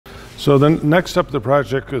So then next step of the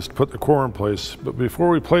project is to put the core in place. But before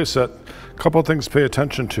we place it, a couple of things to pay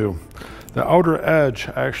attention to. The outer edge,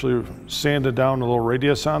 I actually sanded down a little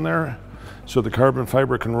radius on there so the carbon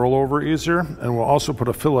fiber can roll over easier, and we'll also put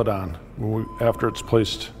a fillet on after it's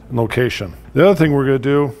placed in location. The other thing we're going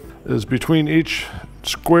to do is between each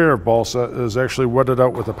square of balsa is actually wet it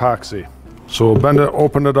out with epoxy. So we'll bend it,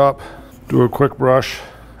 open it up, do a quick brush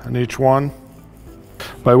on each one.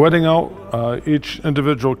 By wetting out each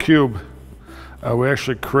individual cube, we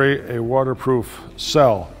actually create a waterproof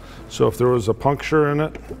cell. So if there was a puncture in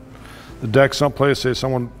it, the deck someplace, say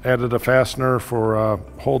someone added a fastener for a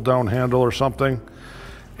hold down handle or something,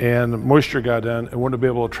 and moisture got in, it wouldn't be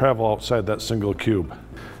able to travel outside that single cube.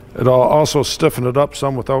 It'll also stiffen it up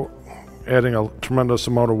some without adding a tremendous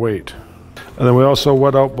amount of weight. And then we also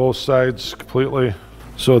wet out both sides completely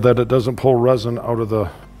so that it doesn't pull resin out of the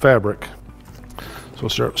fabric. So we'll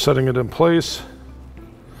start setting it in place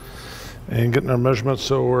and getting our measurements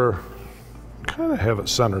so we're kind of have it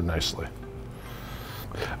centered nicely.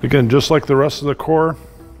 Again, just like the rest of the core,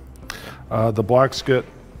 the blocks get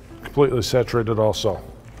completely saturated also.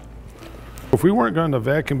 If we weren't going to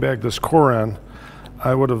vacuum bag this core in,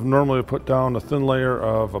 I would have normally put down a thin layer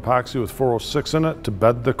of epoxy with 406 in it to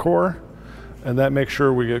bed the core, and that makes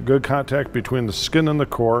sure we get good contact between the skin and the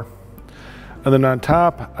core. And then on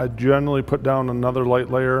top, I generally put down another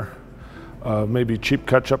light layer, maybe cheap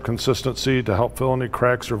ketchup consistency to help fill any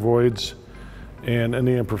cracks or voids and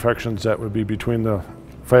any imperfections that would be between the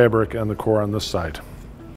fabric and the core on this side.